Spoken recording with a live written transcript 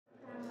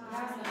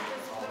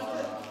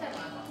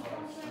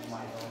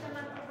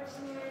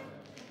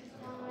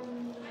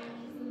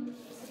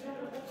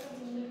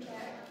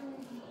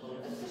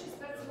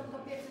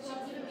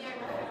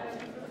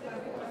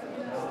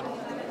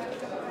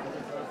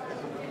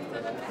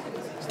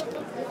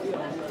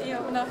Jo,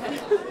 mnohé.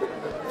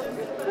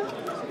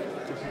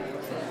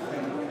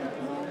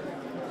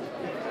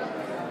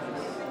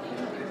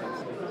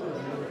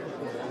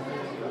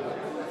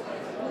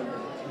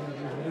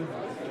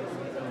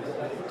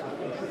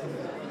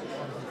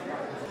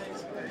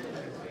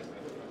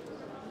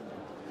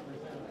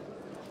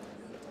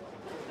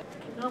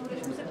 No,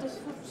 budeš muset to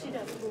furt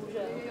přidat,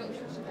 bohužel. Jo, už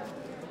to přidám.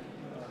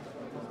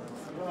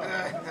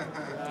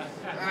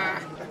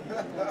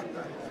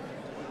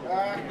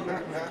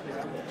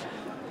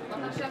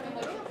 Mám na šáku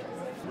vodu?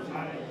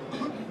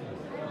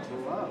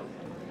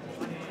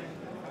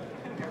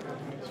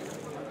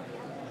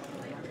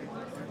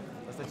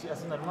 To stačí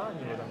asi normální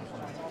voda možná.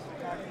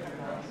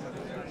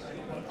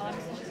 Ale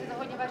myslím, že se to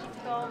hodně vaří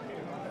v tom.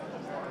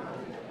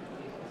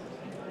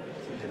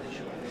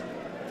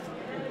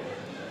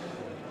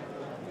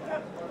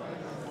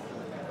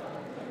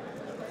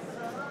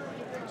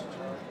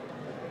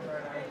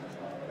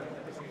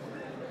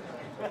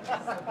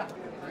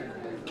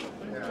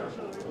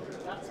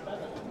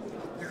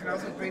 You can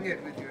also bring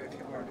it with you if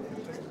you want.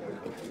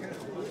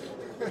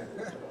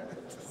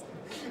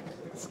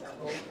 It's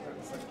cold, but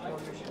it's like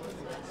Polish.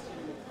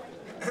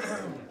 I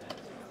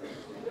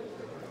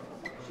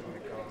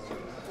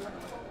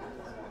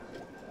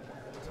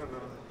don't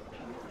know.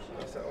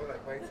 It's all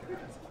like waiting.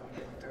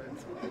 Doing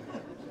something.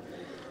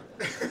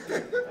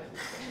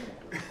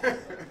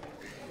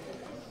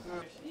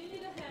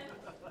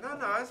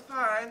 No, it's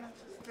fine.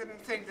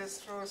 Didn't think this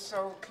through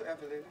so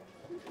cleverly.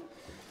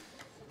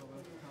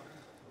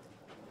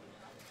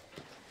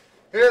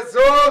 It's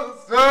all the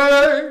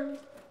same.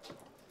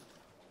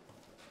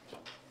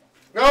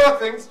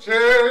 Nothing's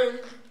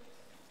changed.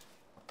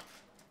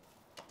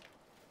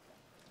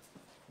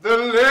 The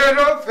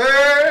little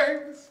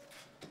things,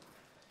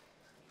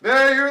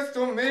 they used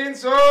to mean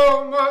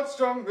so much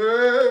to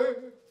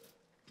me.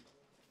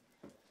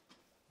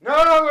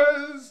 Now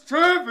it's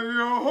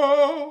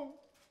trivial.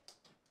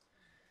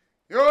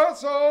 You're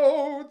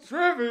so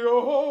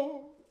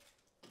trivial.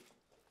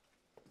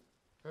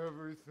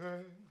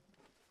 Everything.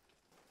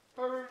 I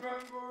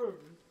remember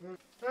everything.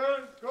 And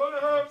it's gonna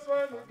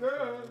happen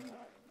again.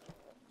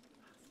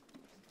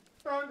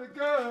 And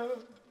again.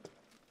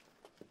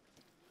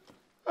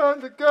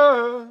 And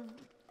again.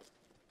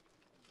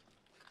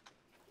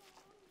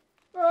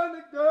 And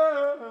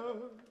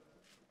again.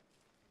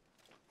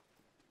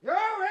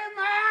 You're in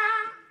my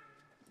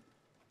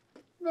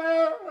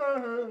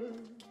mind.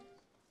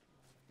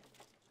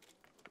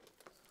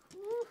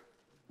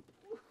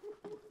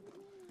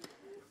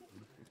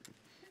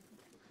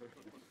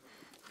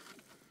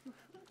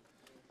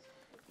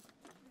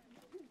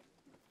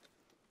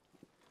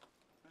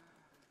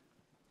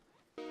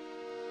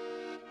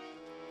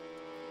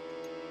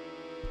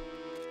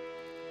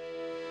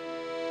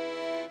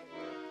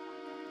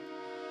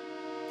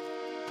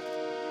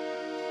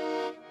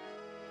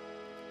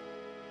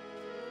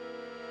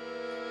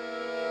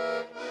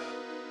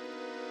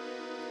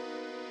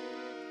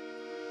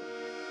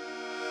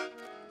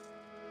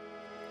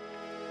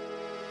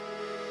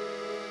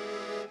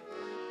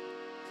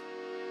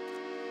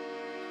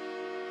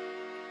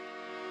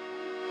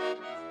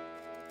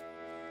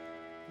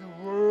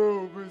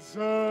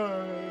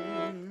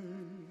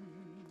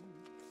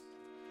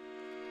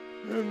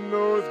 In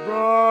those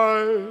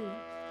bright,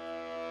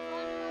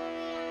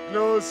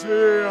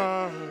 glossy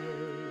eyes,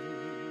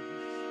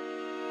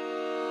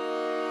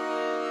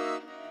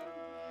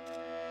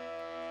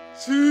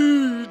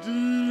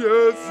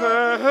 tedious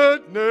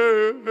sadness,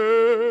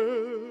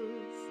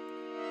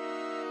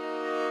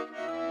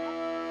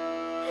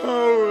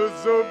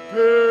 hours of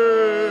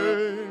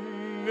pain,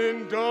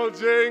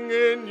 indulging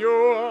in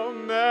your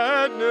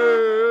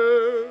madness.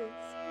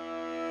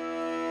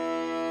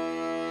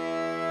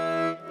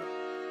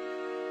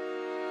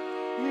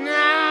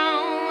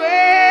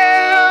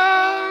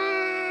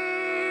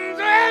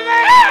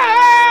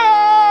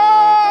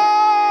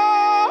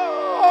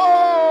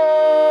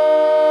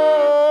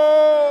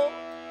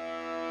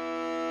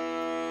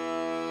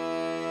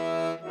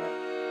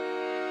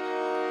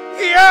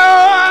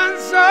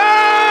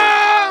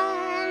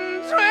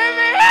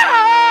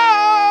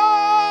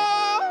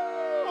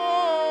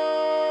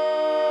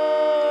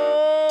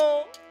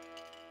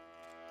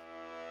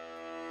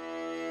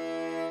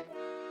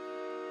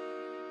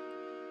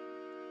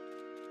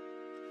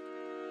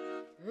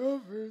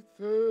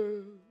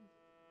 Everything.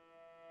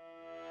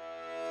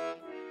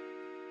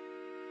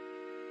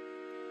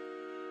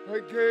 I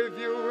gave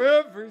you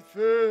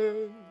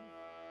everything.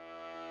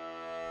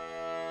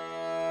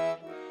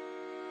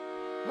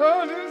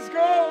 And it's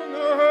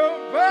gonna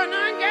happen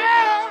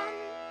again.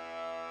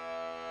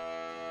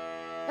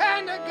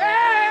 And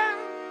again.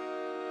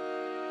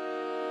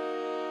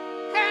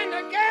 And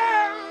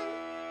again.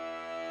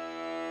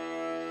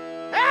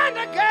 And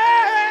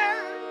again.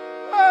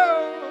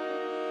 Oh.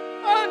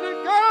 And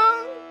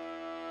again,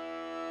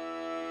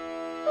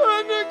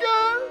 and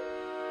again,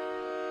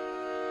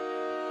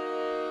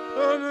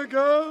 and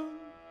again.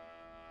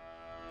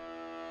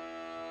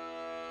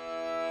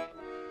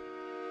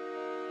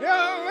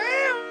 You're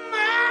in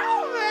my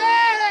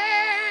way.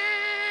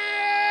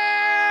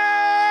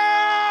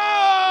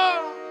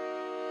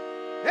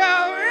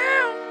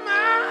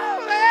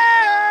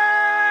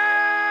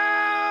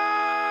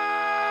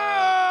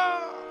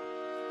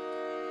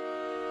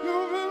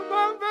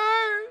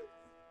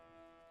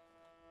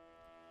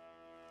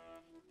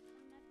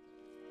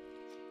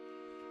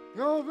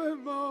 You've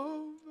been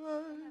moving.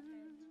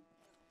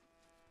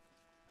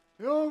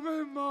 You've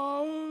been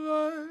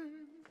moving.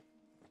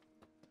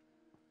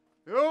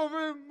 You've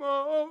been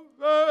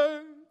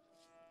moving.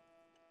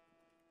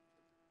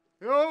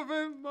 You've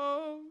been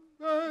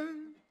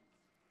moving.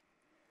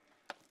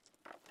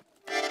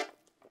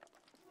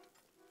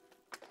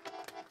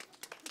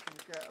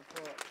 Get a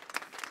book.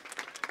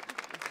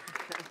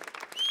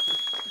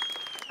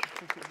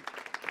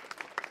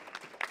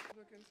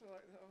 Look into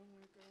like that. Oh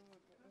my God,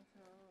 what the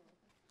hell?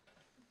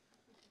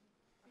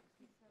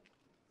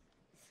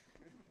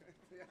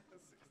 Yeah,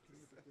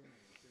 67.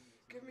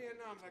 Give me a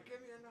number, guys.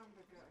 Give me a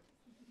number.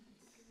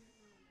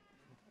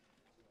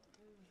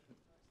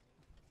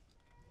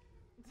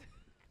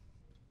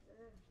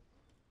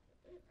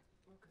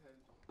 Okay.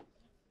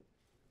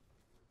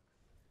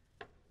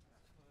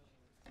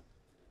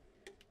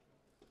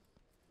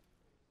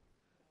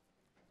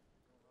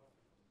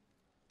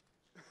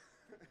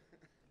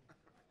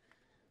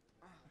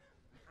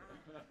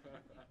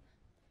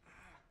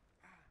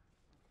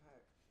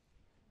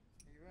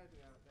 Are you ready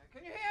out there?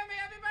 Can you hear me?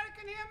 Everybody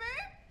can hear me?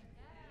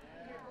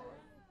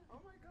 Yeah.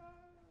 Oh my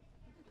God.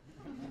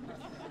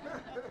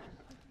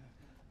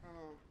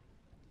 Oh.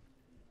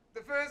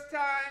 The first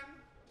time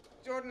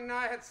Jordan and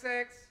I had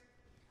sex,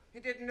 he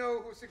didn't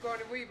know who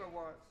Sigourney Weaver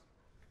was.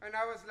 And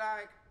I was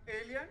like,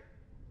 alien?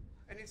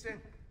 And he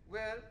said,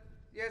 well,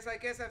 yes, I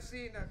guess I've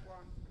seen that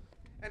one.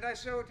 And I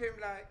showed him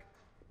like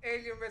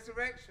Alien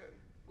Resurrection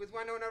with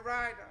Winona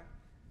Ryder.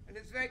 And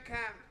it's very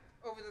camp,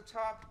 over the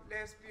top,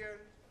 lesbian.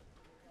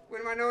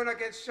 When Winona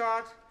gets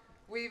shot,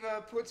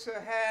 Weaver puts her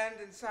hand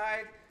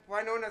inside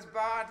Winona's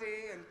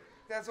body, and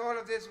there's all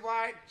of this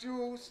white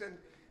juice, and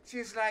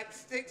she's like,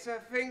 sticks her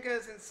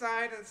fingers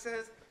inside and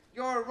says,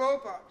 you're a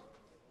robot.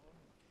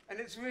 And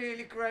it's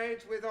really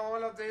great with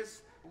all of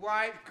this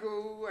white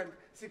goo and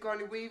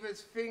Sigourney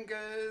Weaver's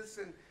fingers,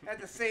 and at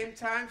the same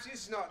time,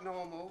 she's not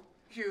normal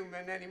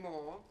human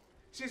anymore.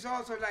 She's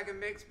also like a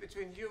mix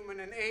between human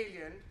and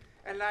alien,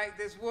 and like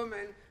this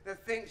woman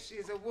that thinks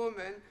she's a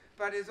woman,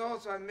 but is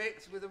also a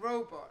mix with a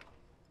robot.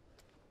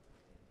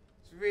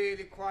 It's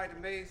really quite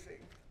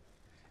amazing.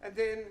 And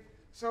then,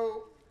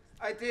 so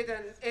I did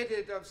an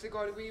edit of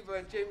Sigourney Weaver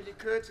and Jamie Lee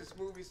Curtis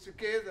movies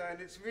together, and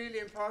it's really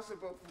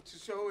impossible to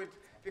show it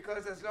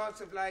because there's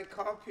lots of like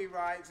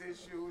copyright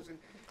issues, and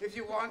if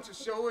you want to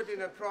show it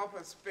in a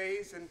proper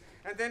space, and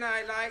then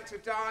I like to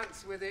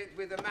dance with it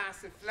with a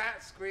massive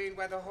flat screen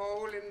where the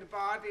hole in the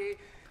body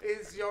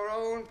is your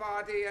own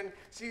body, and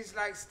she's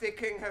like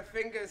sticking her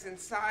fingers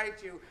inside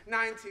you.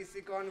 90s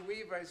Sigourney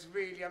Weaver is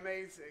really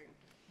amazing.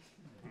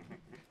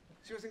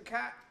 She was in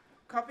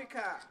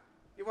Copycat.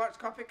 You watch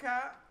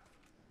Copycat?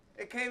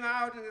 It came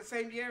out in the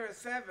same year as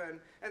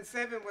Seven, and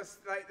Seven was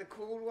like the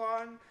cool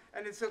one,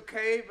 and it's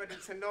okay, but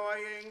it's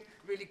annoying,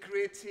 really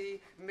gritty,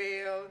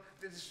 male,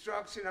 the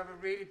destruction of a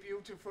really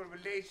beautiful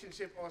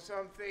relationship or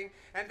something,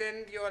 and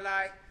then you're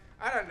like,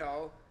 I don't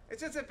know,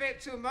 it's just a bit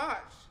too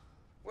much.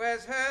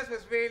 Whereas hers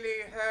was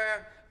really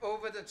her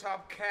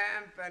over-the-top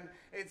camp, and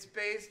it's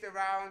based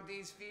around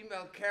these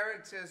female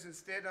characters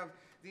instead of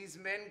these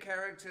men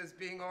characters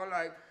being all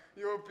like,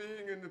 your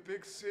being in the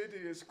big city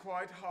is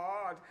quite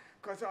hard,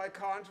 because I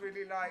can't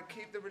really like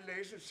keep the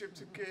relationship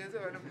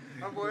together, and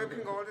I'm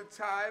working all the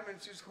time, and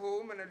she's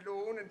home and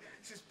alone, and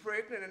she's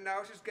pregnant, and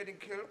now she's getting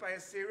killed by a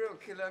serial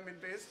killer I'm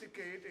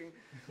investigating.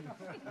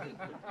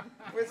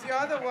 Whereas the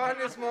other one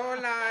is more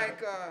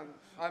like,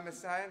 I'm a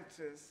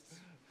scientist.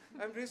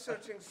 I'm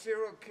researching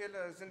serial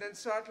killers, and then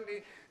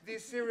suddenly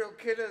these serial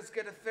killers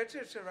get a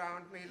fetish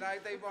around me,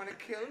 like they want to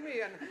kill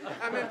me, and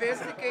I'm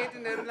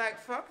investigating them like,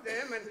 fuck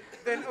them, and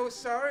then, oh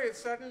sorry,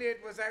 suddenly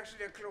it was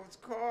actually a close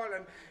call,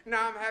 and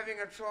now I'm having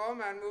a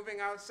trauma and moving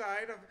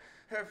outside of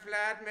her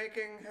flat,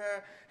 making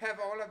her have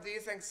all of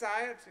these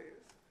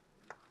anxieties.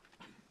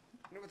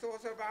 And it was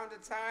also around the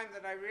time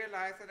that I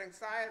realized that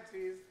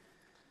anxieties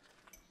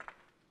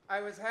I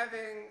was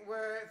having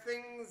were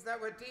things that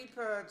were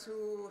deeper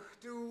to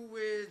do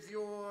with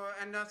your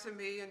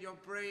anatomy and your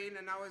brain,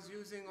 and I was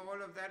using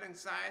all of that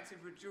anxiety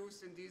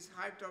produced in these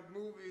hyped up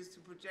movies to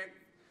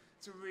project,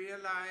 to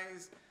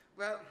realize,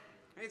 well,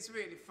 it's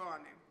really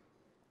funny.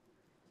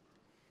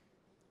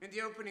 In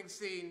the opening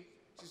scene,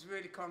 she's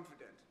really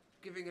confident,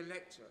 giving a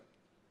lecture.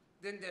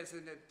 Then there's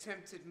an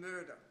attempted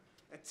murder,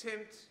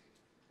 attempt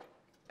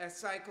a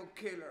psycho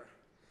killer,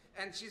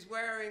 and she's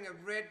wearing a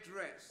red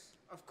dress,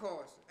 of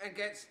course, and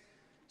gets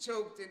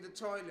choked in the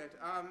toilet.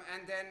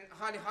 And then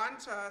Holly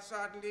Hunter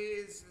suddenly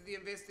is the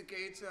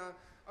investigator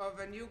of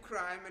a new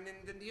crime and in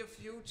the near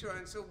future,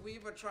 and so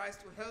Weaver tries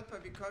to help her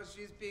because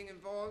she's being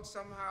involved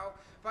somehow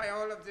by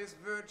all of this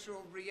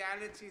virtual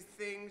reality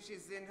thing.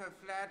 She's in her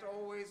flat,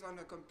 always on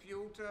a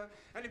computer,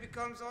 and it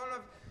becomes all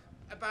of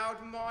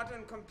about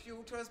modern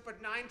computers,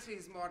 but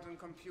 90s modern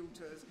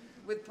computers,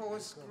 with poor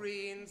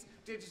screens,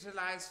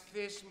 digitalized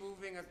fish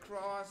moving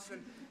across,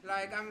 and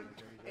like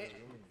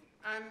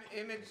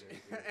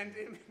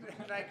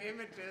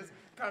images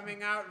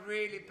coming out,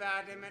 really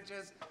bad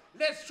images.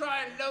 Let's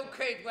try and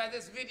locate where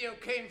this video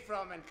came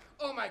from, and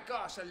oh my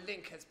gosh, a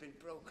link has been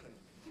broken.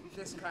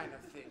 this kind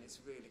of thing is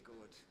really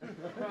good.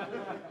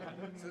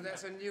 So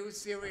there's a new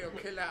serial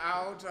killer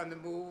out on the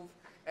move,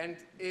 and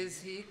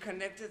is he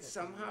connected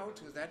somehow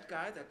to that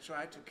guy that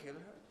tried to kill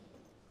her?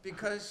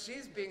 Because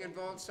she's being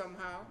involved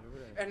somehow.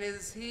 And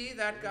is he,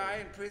 that guy,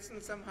 in prison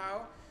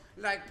somehow,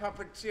 like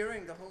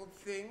puppeteering the whole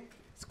thing?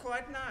 It's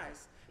quite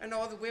nice. And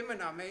all the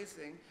women are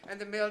amazing. And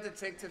the male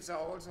detectives are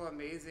also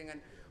amazing.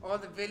 And all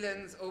the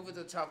villains,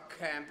 over-the-top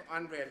camp,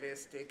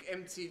 unrealistic,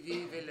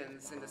 MTV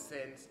villains in a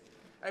sense.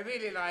 I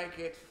really like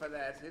it for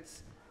that.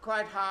 It's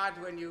quite hard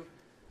when you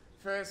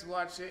first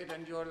watch it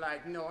and you're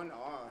like, no,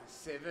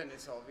 7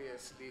 is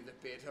obviously the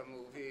better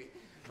movie.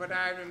 But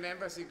I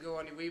remember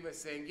Sigourney Weaver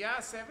saying,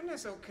 yeah, 7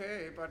 is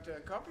okay, but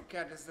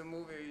Copycat is the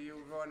movie you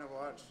want to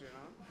watch, you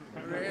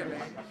know? Really.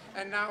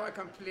 And now I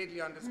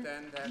completely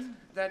understand that.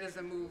 That is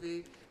a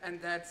movie,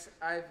 and that's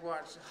I've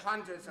watched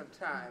hundreds of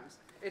times.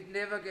 It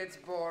never gets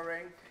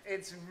boring.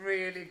 It's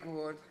really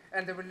good.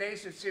 And the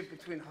relationship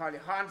between Holly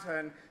Hunter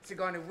and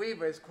Sigourney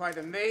Weaver is quite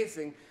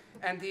amazing.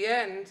 And the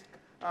end,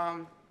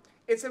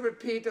 it's a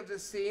repeat of the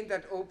scene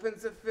that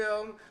opens the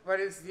film, but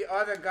it's the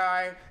other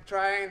guy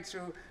trying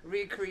to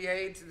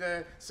recreate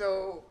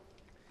so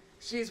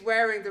she's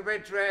wearing the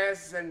red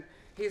dress and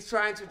he's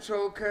trying to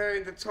choke her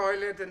in the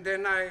toilet, and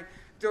then I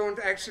don't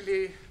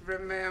actually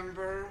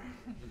remember.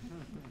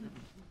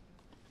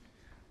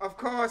 Of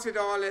course, it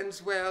all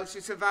ends well. She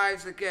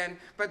survives again,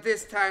 but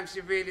this time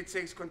she really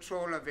takes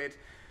control of it.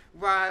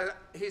 While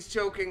he's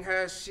choking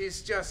her,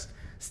 she's just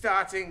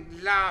starting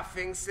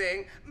laughing,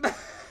 saying,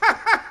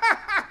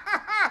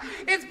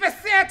 it's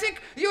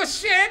pathetic, you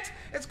shit!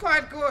 It's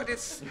quite good,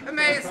 it's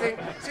amazing.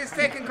 She's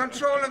taking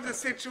control of the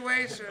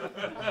situation.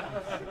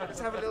 Let's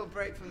have a little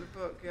break from the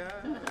book, yeah?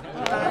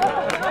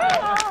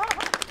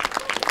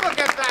 We'll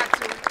get back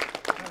to it.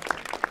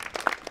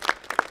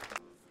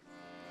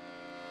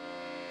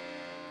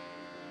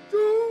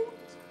 Don't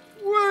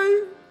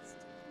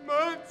waste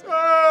my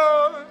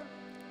time.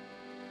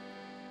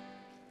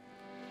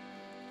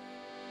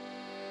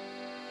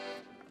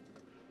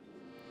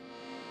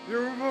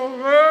 You've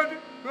already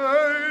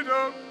made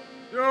up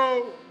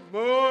your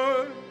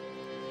mind.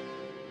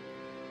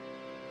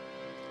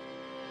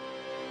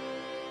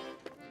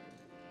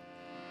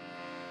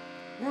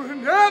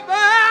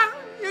 Whenever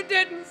you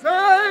didn't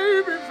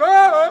say before,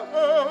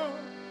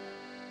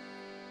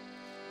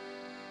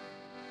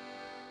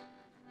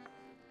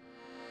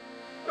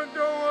 I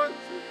don't want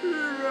to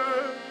hear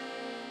it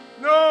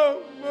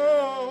no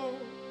more.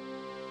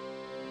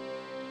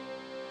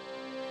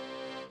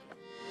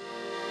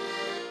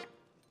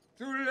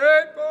 Too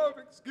late for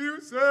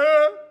excuses.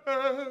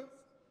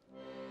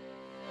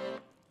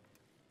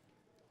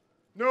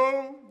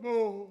 No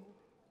more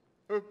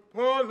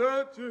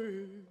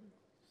apologies.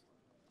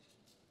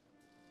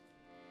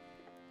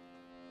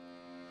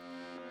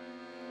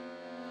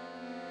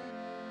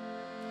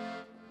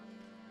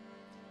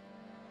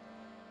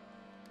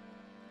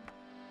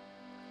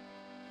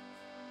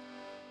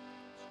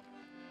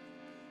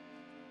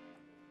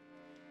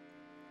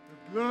 The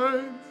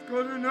blind's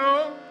cutting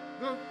out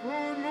the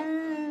full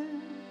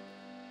moon.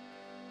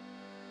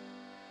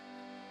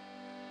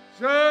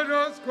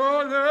 Shadows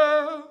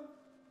crawling,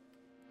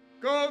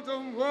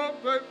 golden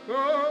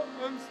wallpaper,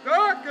 I'm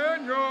stuck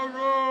in your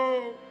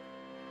room.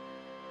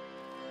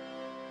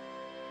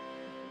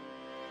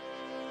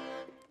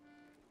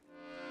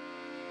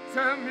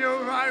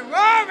 Samuel, I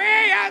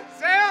worry and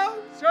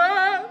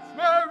self-chance,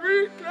 my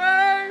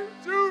reclaim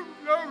to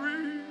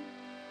glory.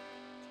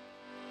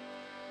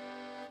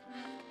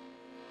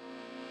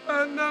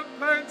 And the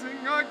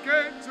painting I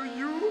gave to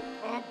you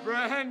are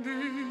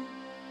brandy.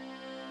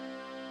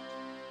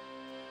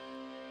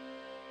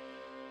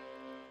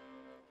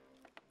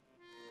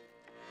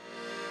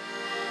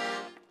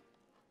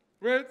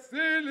 With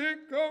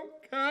silicone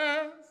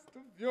cast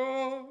of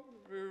your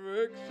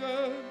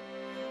erection,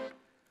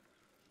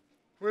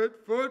 with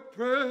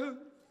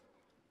footprints,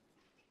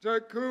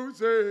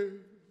 jacuzzi,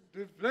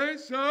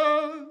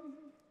 deflation.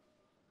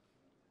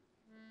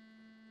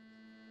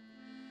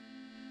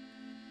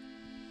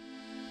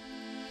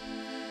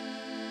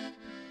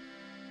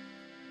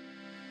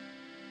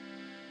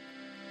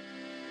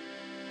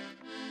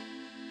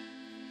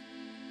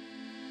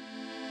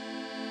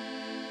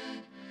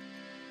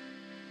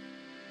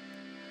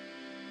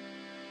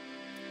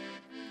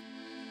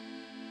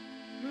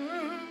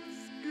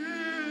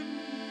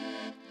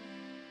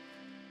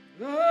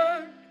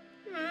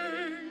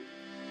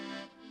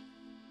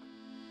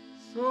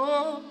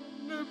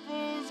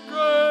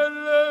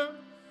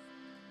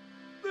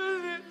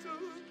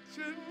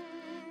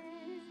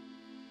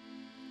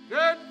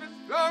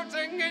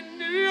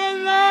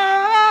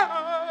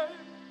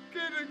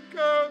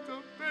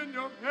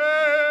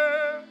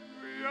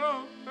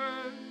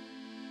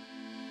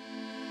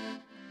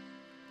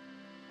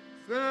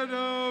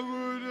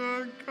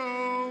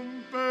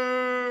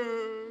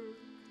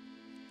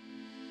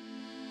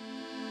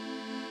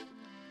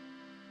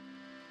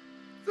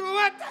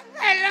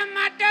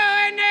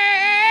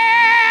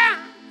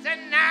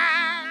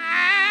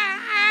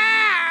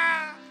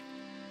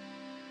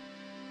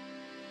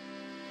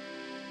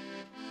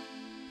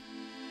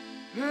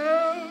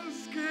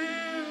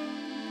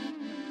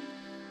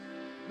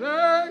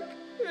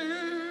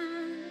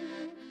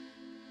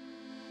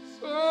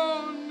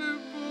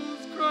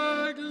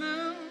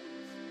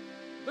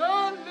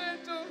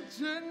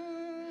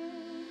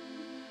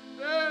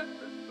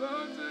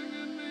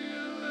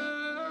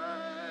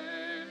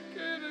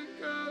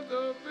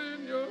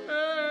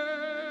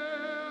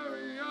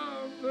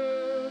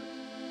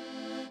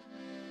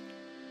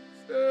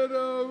 said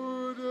I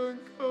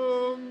wouldn't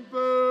come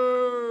back.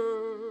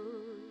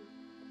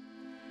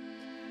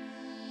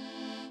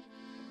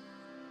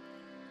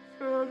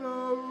 Said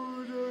I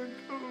wouldn't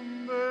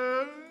come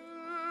back.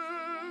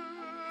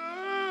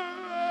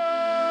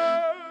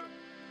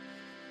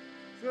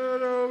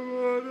 Said I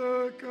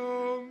wouldn't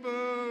come back.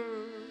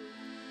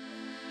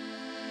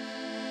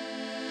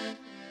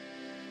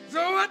 So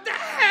what the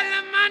hell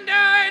am I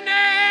doing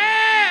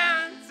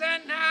here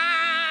tonight?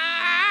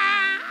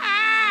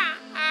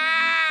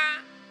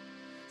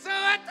 So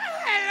what the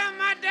hell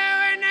am I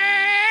doing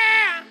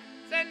here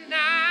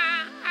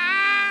tonight?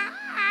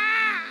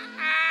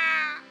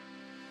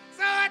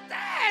 So what the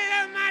hell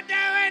am I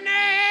doing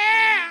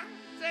here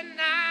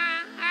tonight?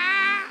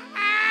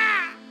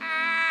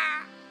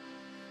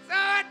 So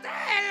what the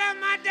hell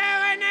am I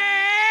doing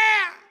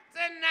here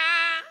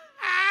tonight?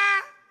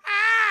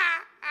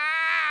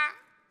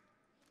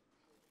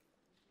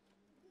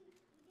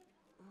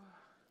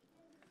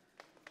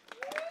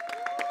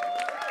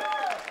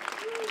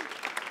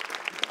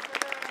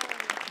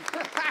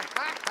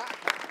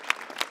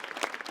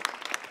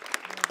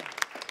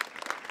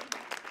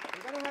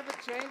 We're gonna have a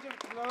change of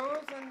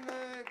clothes and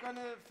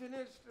gonna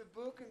finish the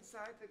book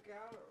inside the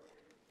gallery.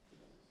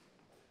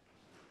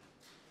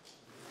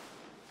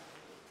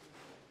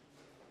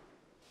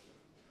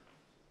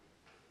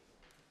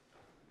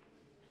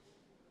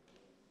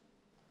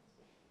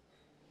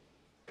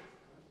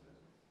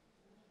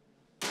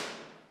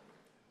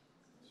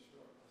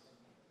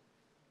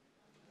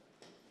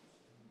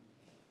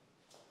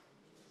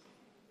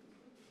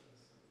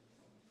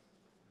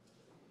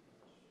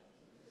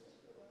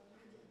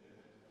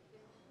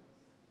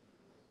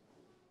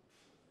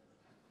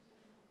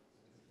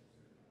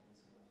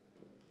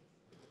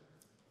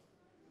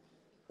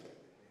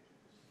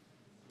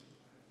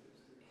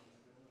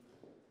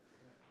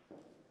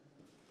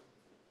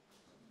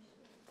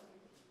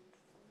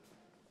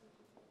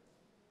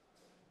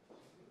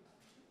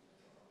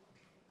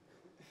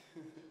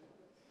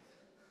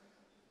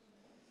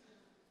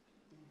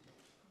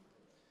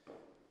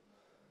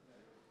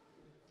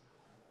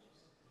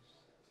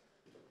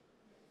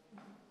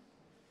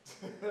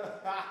 If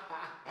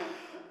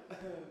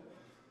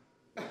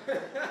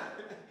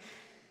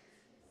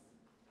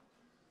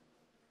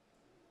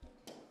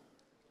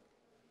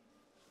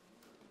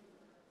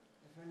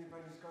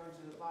anybody's going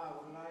to the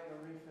bar, would like a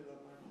refill of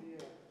my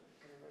beer.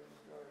 Anybody's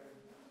going,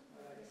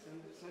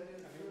 send it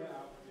through.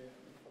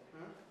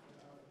 Huh?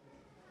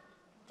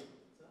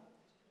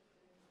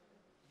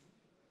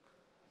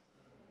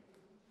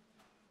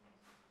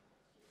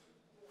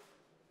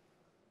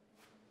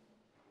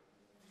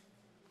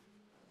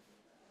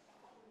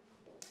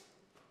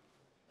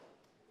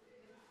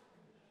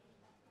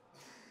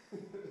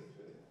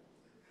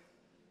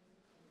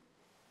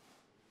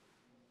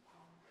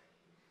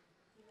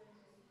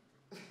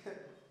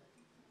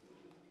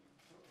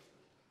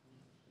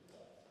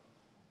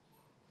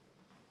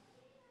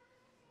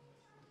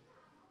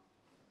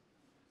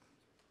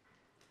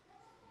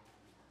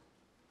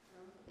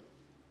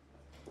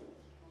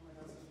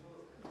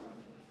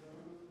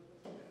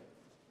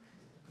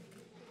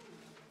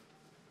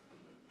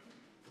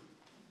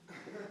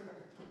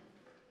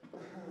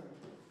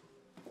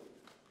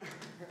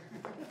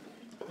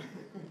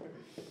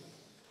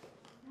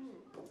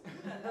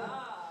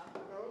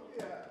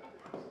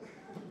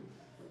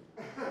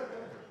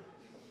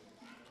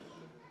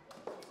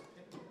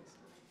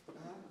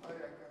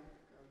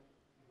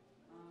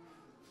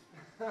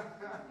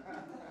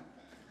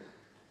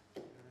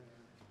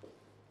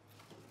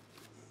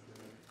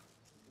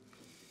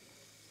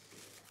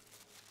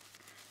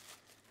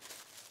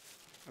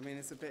 I mean,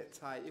 it's a bit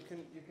tight. You can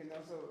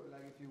also,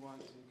 like, if you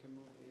want to, you can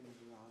move in and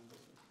around.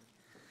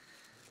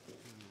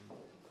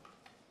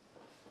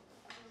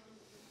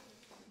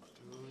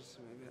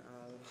 Maybe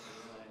I'll.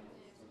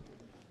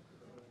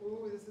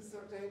 Ooh, this is so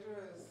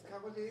dangerous.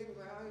 Caroline,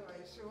 where are you? Are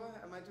you sure?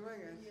 Am I doing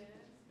it? Yes.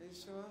 Are you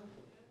sure?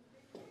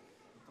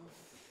 Oh,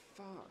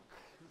 fuck.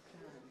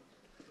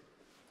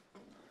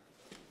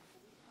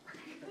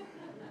 Okay.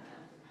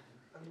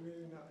 I'm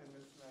really not in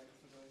this like,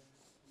 so I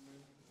just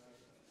move like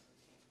that.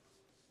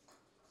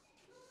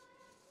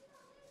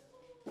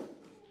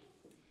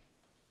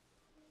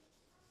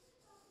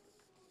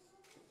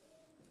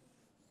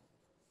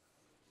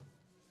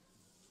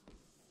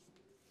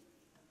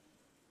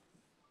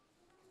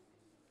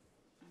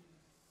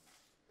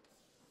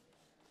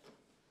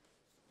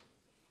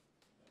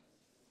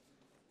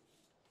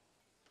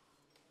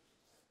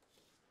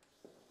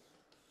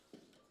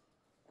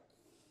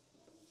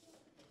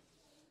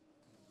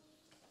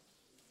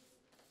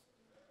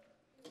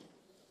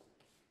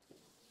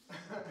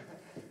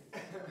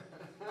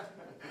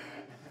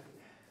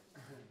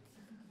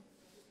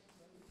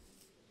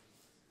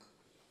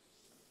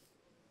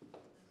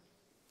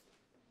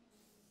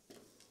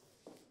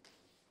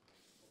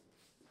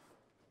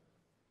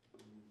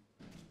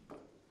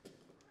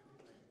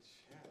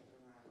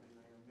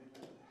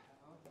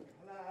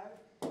 Can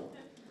I?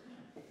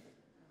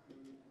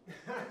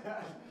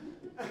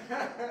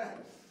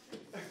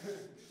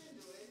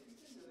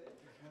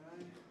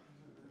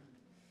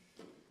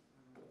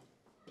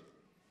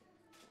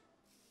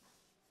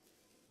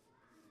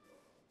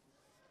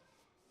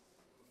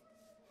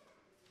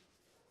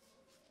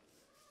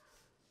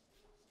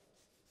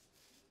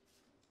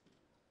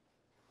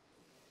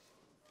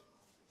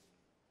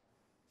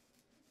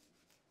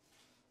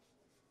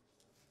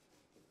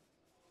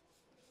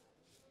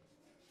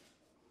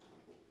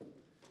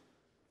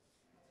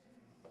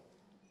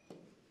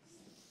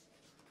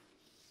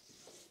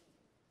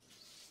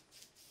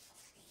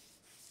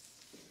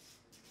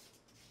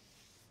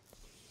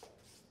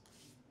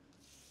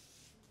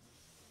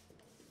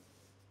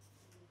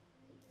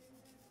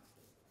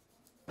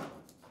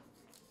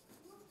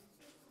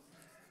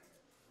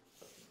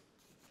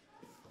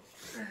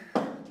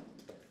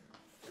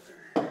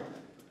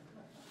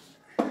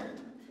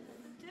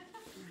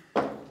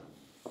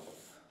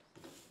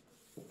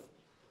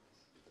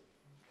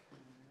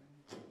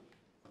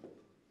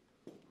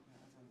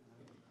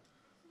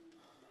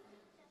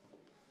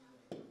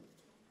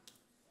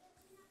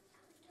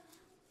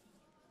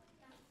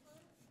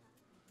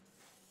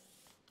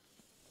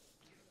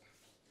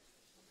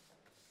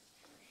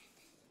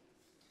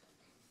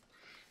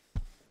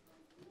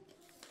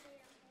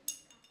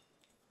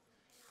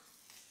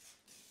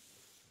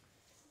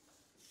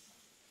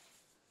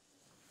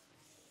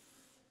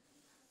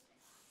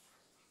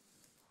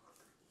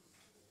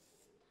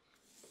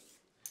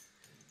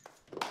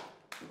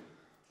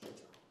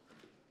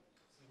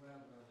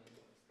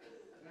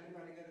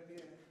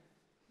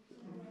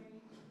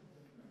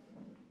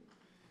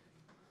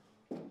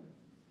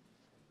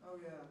 Oh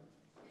yeah.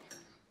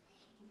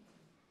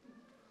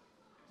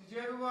 Did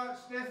you ever watch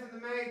Death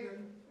and the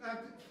Maiden? No,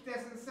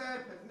 Death and the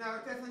Serpent. No,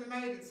 Death and the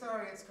Maiden,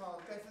 sorry it's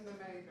called. Death and the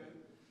Maiden.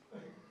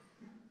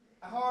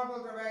 A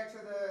horrible director,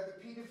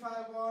 the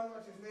paedophile one,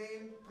 what's his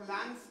name?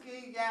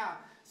 Polanski? Yeah.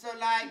 So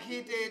like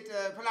he did,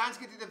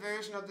 Polanski did a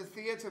version of the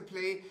theatre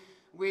play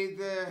with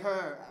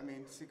her, I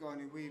mean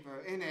Sigourney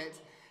Weaver, in it.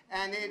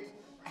 And it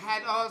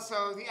had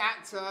also the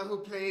actor who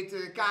played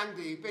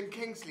Gandhi, Ben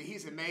Kingsley.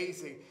 He's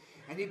amazing.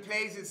 And he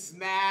plays this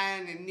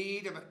man in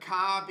need of a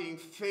car being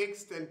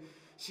fixed, and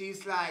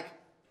she's like,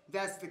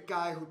 that's the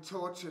guy who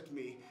tortured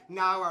me.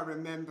 Now I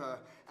remember.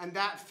 And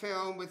that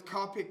film with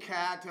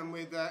Copycat and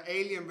with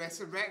Alien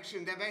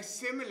Resurrection, they're very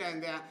similar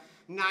in their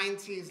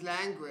 90s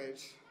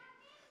language.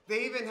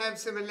 They even have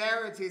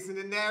similarities in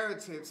the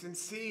narratives and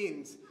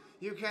scenes.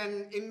 You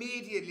can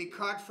immediately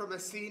cut from a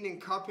scene in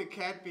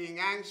Copycat being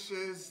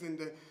anxious in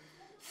the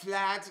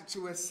flat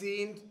to a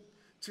scene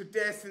to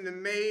Death in the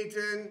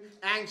Maiden,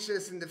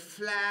 anxious in the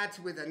flat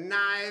with a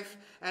knife,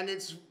 and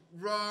it's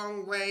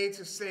wrong way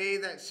to say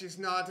that she's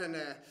not an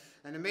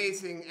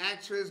amazing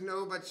actress,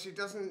 no, but she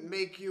doesn't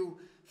make you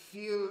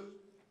feel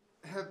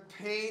her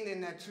pain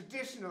in a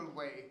traditional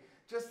way,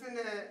 just in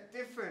a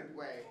different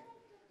way.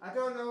 I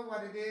don't know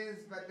what it is,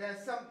 but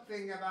there's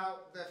something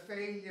about the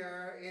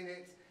failure in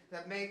it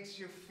that makes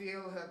you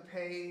feel her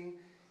pain.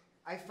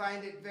 I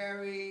find it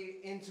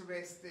very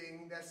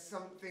interesting. There's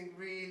something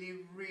really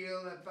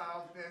real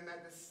about them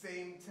at the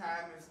same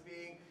time as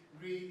being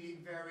really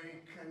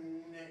very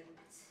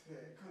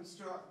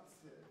constructed.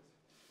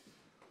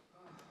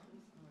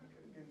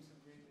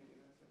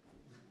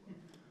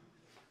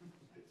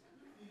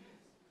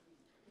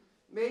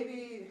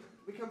 Maybe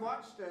we can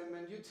watch them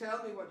and you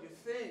tell me what you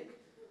think.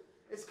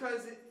 It's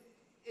because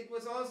it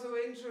was also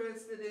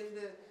interested in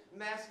the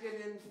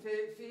masculine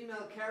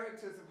female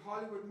characters of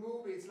Hollywood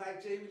movies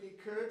like Jamie Lee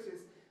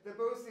Curtis. They're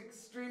both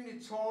extremely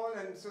tall,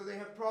 and so they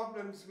have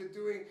problems with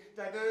doing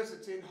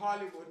diversity in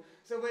Hollywood.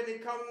 So when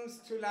it comes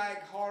to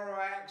like horror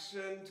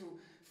action, to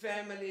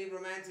family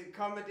romantic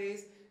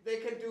comedies, they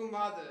can do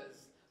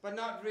mothers, but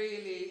not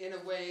really in a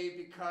way,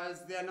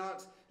 because they're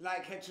not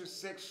like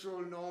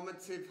heterosexual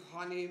normative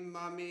honey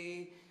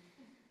mummy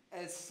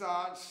as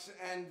such,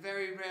 and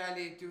very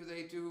rarely do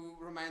they do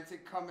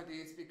romantic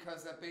comedies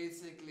because they're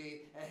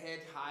basically a head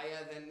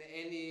higher than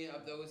any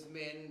of those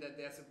men that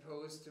they're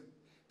supposed to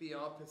be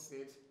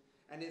opposite.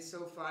 And it's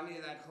so funny,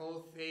 that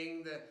whole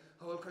thing, the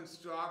whole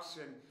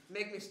construction.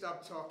 Make me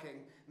stop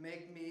talking.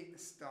 Make me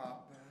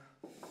stop.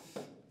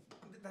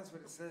 That's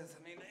what it says.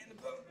 I mean, in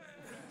the book.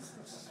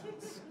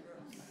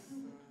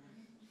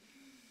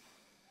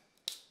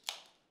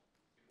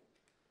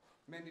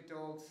 Many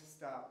dogs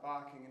start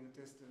barking in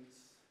the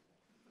distance.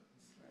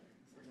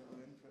 It's a little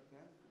input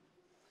there.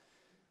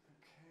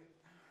 Okay.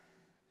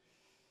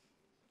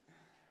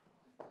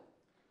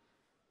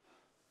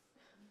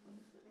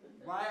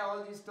 Why are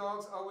all these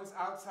dogs always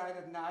outside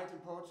at night in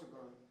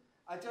Portugal?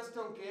 I just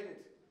don't get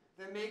it.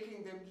 They're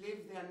making them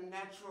live their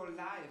natural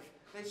life.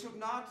 They should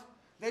not.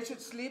 They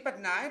should sleep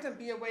at night and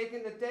be awake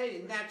in the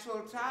day, in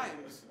natural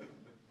times.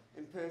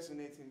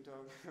 Impersonating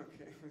dog.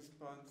 Okay,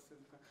 response to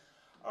the...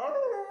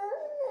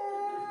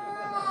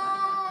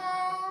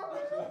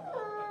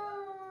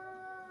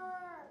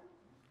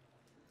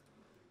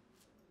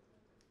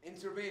 In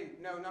Turin,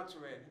 no, not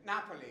Turin,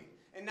 Napoli.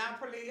 In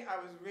Napoli, I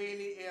was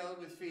really ill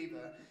with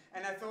fever,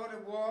 and I thought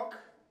a walk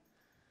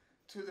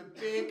to the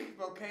big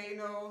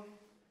volcano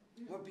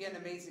would be an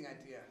amazing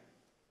idea.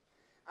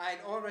 I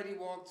had already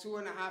walked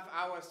 2.5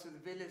 hours to the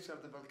village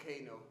of the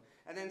volcano,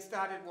 and then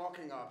started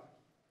walking up.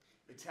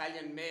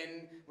 Italian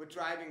men were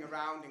driving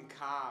around in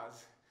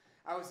cars.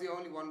 I was the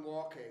only one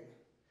walking.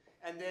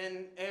 And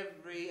then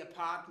every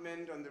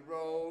apartment on the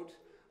road,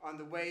 on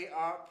the way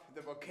up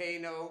the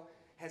volcano,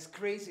 has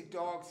crazy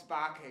dogs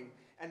barking,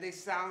 and they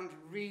sound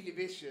really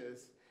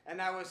vicious.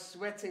 And I was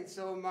sweating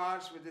so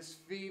much with this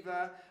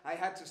fever, I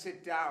had to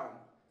sit down.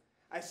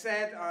 I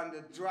sat on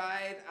the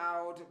dried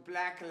out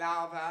black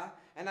lava,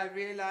 and I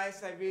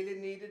realized I really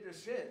needed a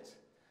shit.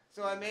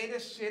 So I made a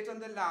shit on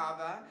the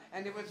lava,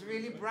 and it was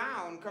really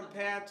brown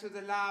compared to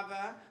the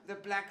lava, the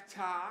black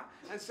tar.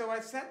 And so I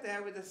sat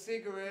there with a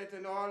cigarette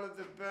and all of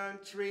the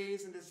burnt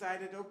trees and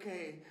decided,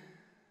 okay,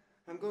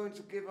 I'm going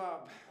to give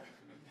up.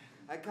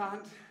 I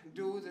can't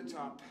do the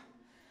top.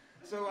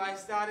 So I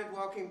started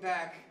walking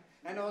back,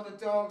 and all the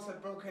dogs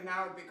had broken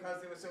out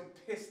because they were so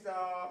pissed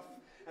off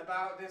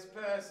about this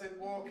person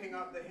walking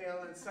up the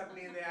hill, and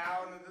suddenly they're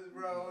out on the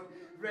road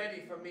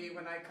ready for me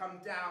when I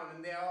come down,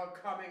 and they're all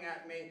coming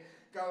at me,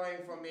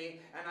 going for me,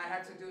 and I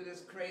had to do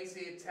this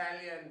crazy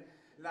Italian,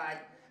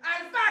 like,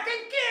 I'll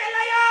fucking kill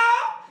you!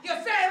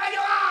 You say where you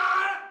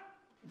are!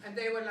 And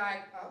they were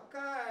like,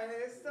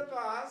 okay, it's the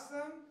boss.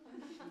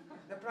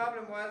 The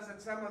problem was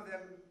that some of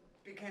them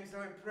became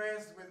so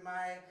impressed with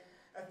my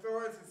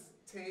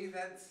authority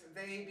that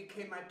they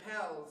became my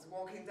pals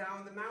walking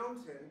down the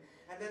mountain.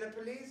 And then a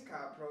police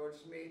car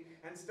approached me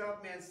and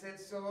stopped me and said,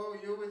 "So,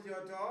 you with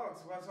your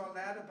dogs, what's all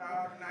that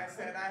about?" And I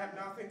said, "I have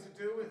nothing to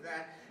do with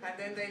that." And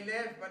then they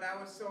left, but I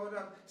was sort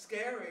of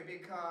scary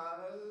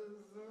because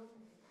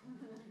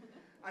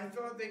I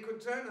thought they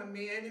could turn on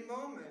me any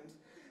moment.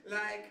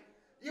 Like,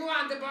 "You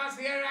aren't the boss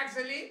here,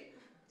 actually.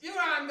 You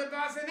aren't the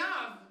boss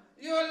enough.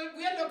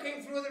 We're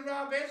looking through the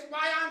rubbish.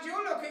 Why aren't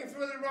you looking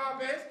through the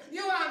rubbish?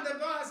 You aren't the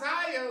boss,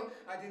 are you?"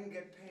 I didn't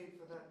get paid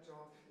for that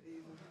job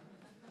either.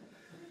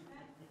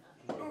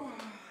 Oh.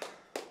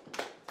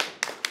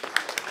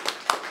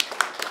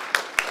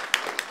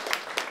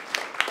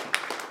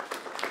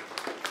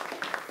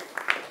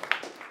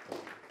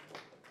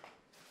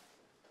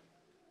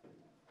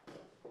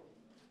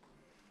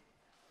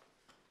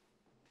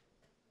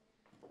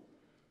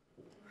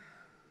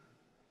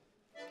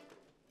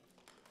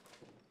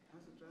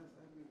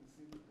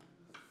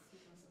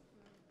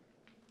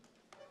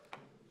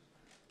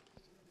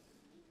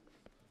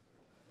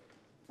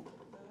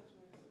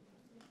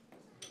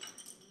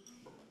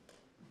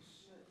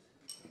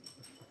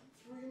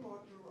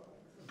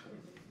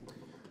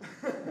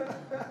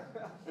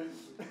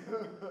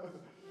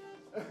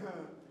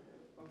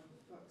 Oh, for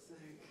fuck's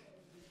sake.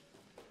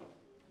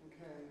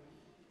 Okay.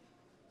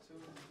 So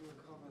we'll do a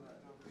cover that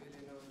I don't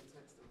really know the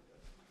text of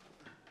that.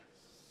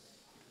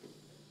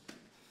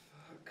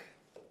 Fuck.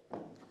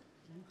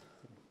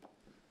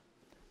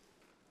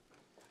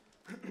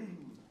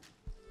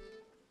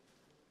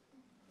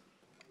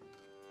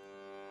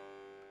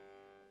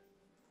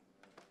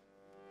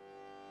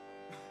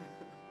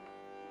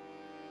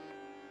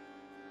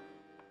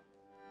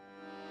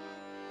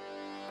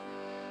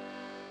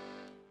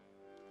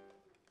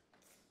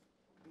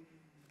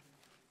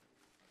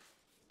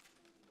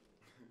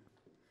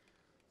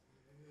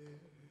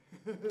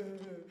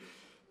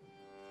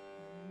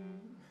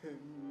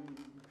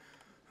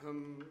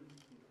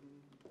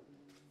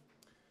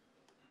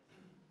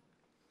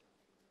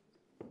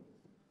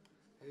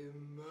 In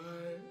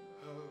my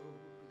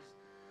house,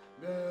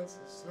 there's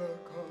a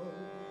circle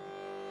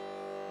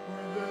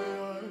where the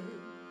light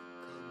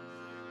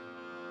comes in.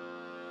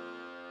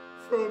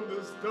 From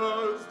the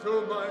stars to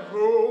my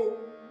home,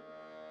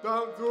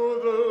 down through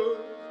the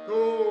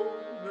storm,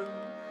 and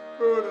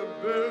could have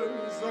been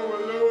so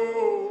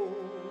alone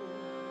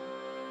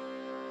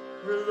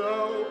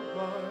without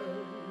my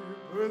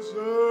precious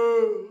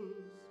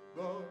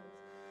box.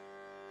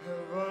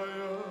 Have I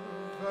a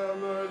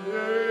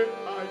family?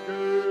 I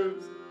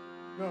guess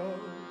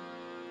not.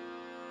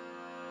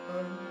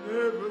 I've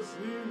never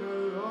seen a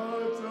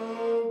lot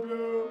of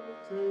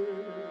beauty.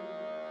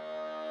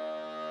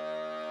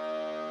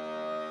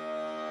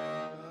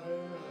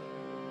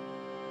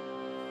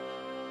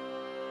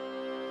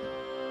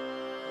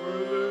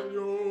 Within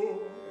your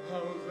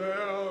house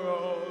there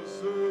are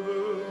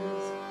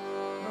servants,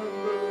 and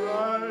the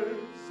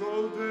lights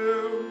all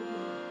dim.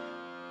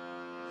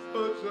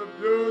 Such a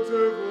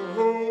beautiful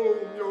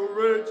home, your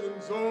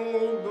agents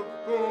on the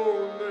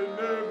phone, they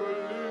never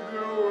leave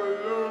you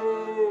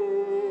alone.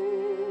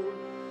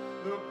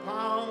 The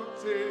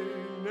party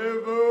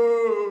never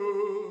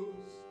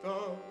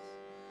stops.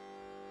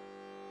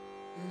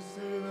 You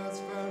say that's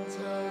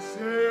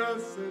fantastic, I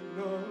said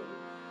no.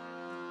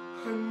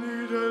 I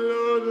need a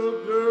lot of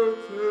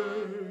beauty.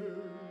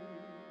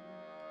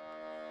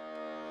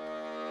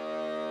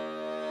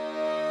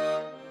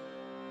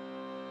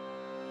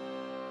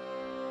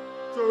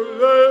 So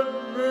let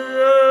me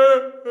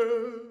in.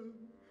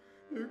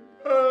 You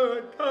got a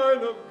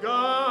kind of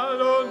God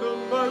under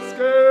my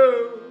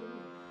skin.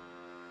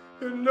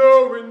 You know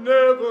we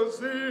never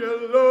see a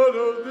lot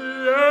of the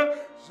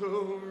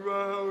angels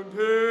around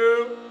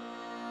here,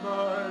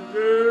 my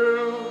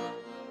dear.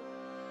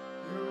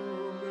 You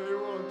may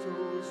want to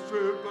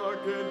strip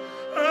again,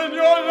 and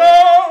your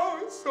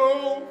love so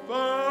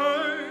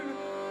fine,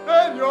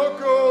 and your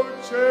gold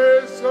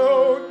chain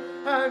sold,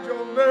 and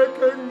you're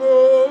making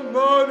more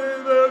money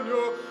than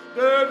your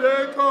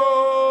daddy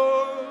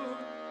called.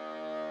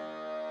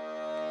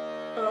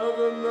 I've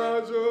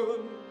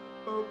imagined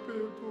how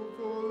people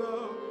fall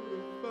out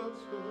of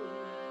fashion.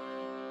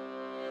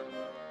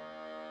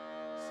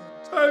 So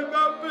take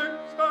that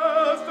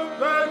pictures, the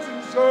fancy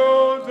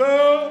shows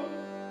out.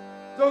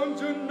 Don't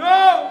you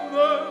know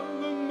that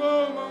the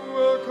moment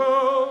will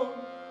come?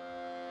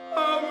 I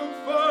will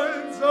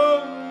find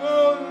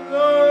someone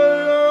like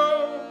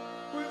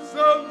you with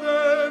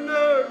something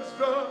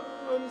extra.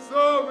 I'm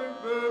sorry,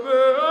 baby,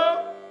 I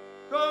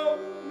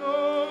don't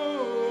know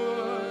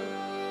why.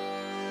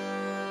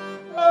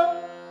 I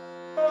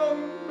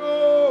don't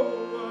know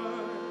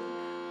why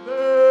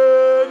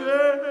that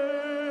is.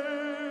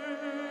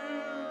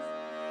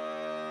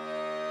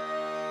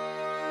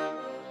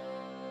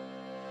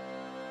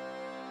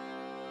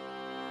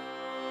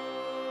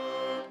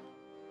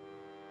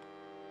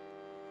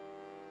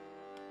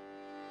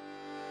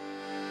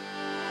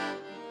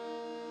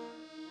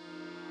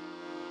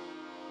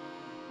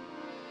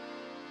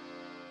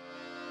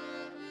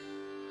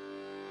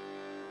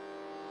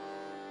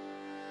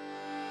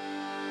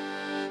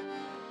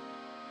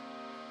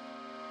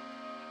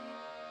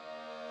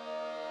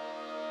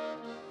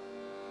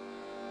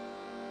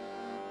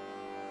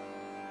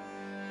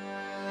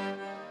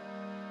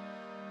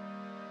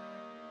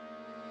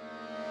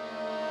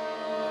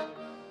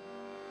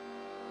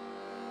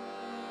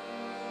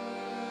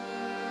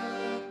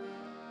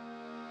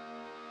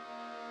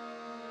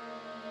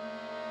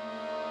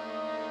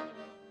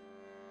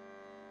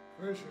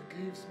 pressure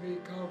keeps me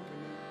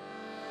company,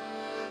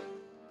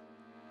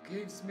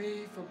 keeps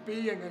me from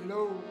being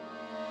alone,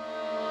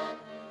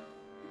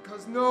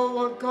 because no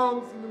one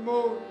comes in the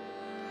morning,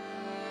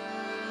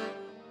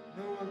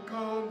 no one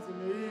comes in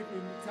the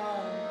evening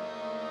time.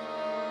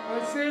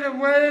 I sit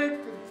and wait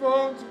for the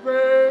phone to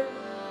ring.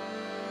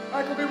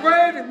 I could be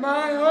waiting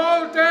my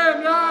whole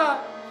damn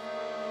life.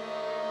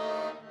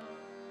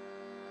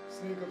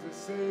 Sick of the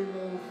same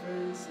old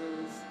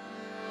faces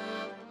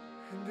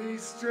in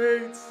these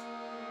streets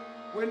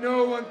where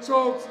no one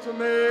talks to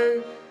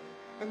me.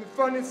 And the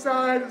funny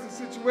side of the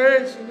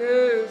situation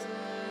is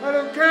I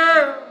don't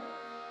care.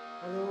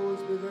 I'll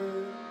always be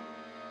there.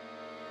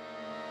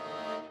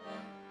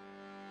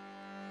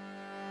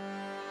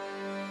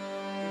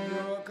 And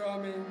you're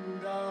coming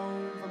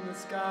down from the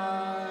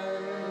sky,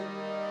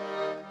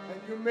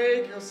 and you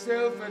make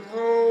yourself at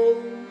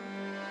home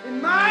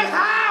in my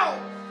house.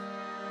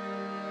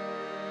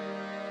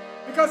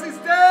 Because these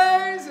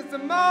days it's the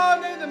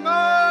money,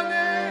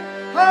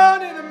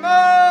 honey, the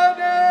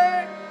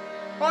money,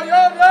 all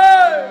your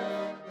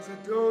life. I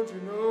said, don't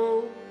you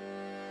know,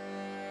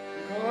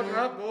 you can't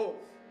have both.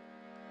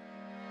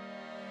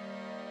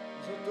 I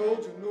said,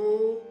 don't you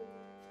know,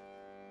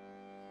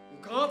 you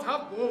can't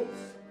have both.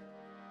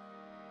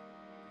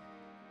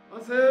 I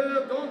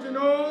said, don't you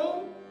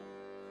know,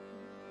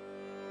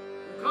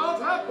 you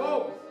can't have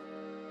both.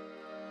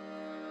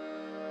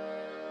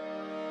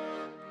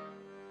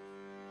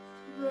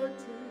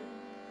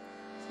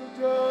 So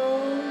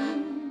down,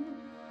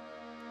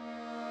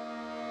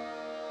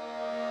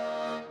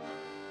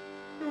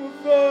 you will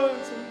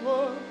find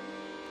someone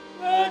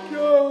like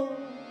you.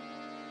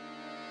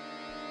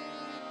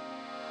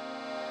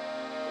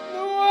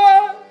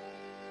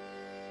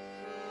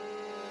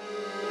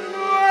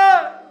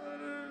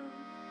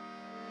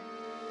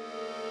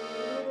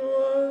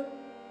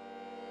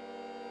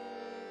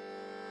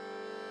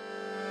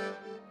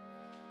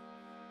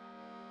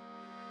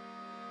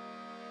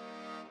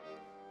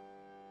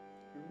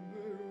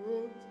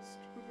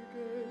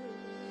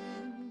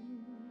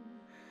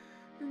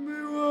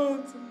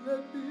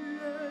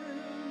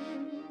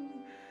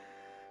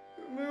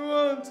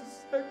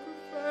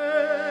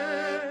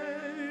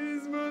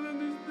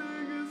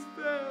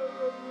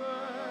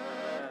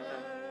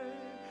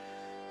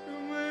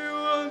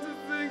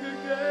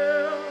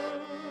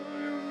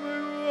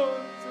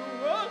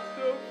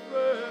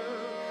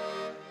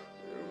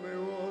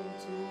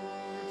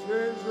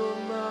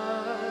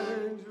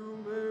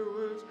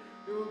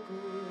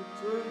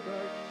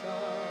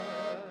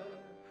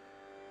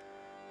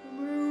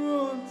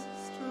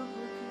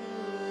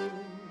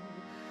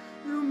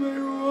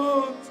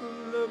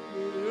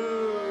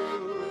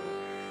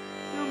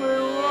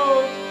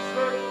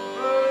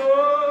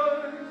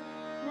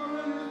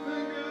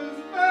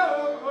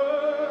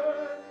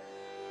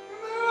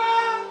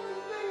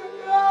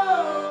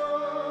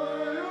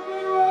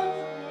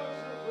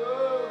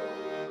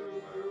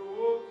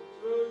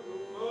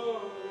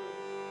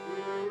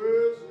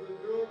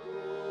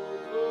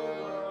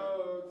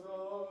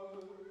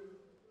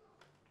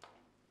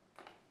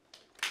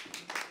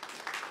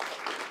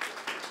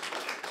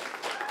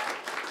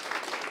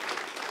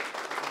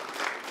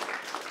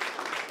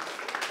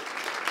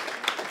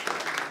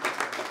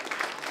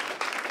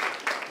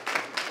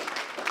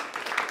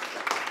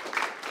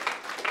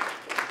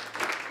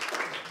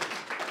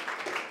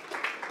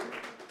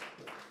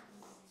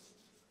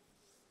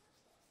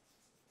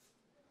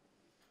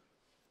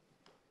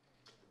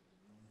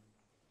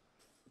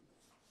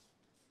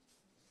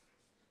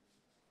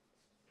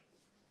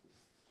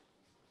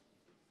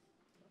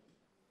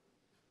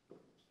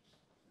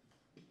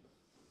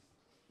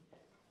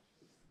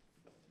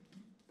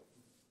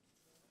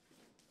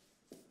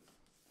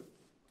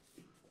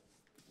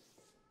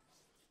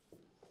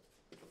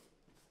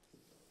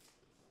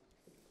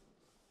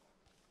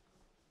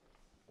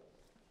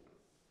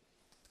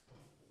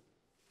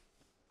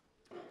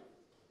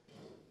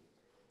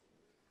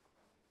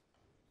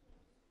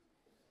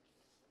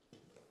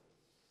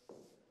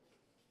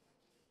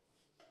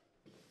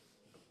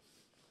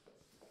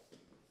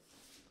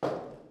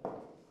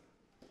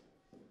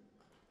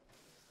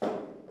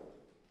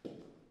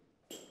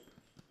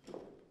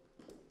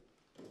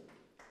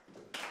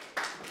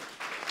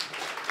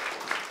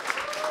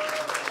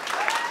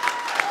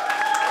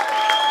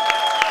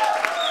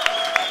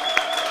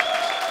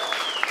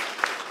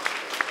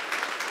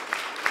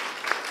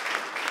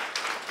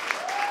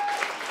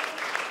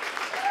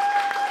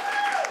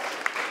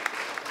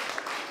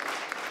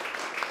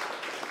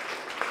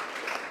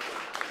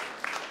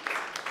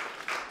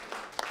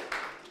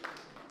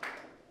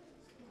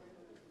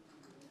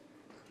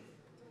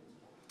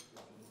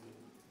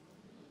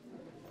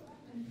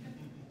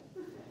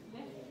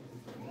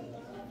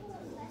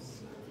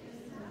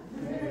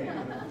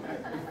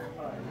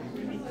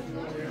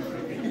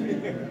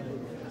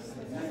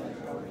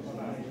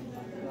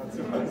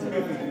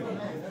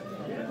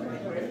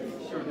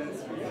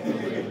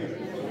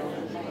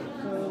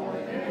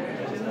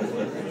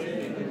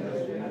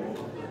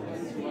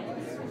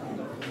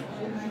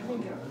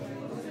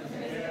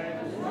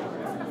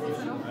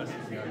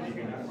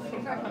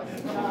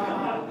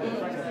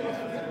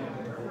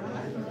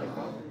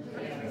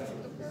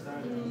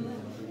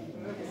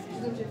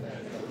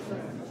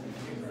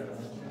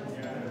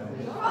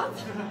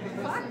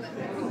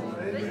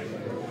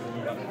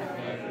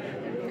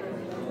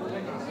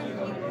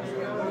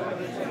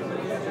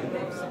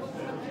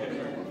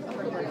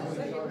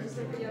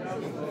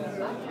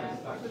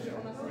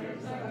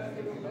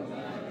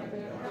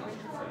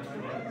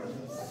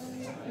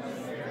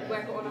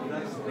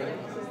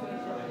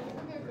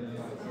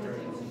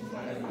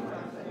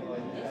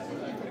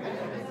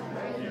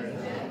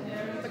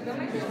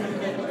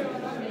 Tak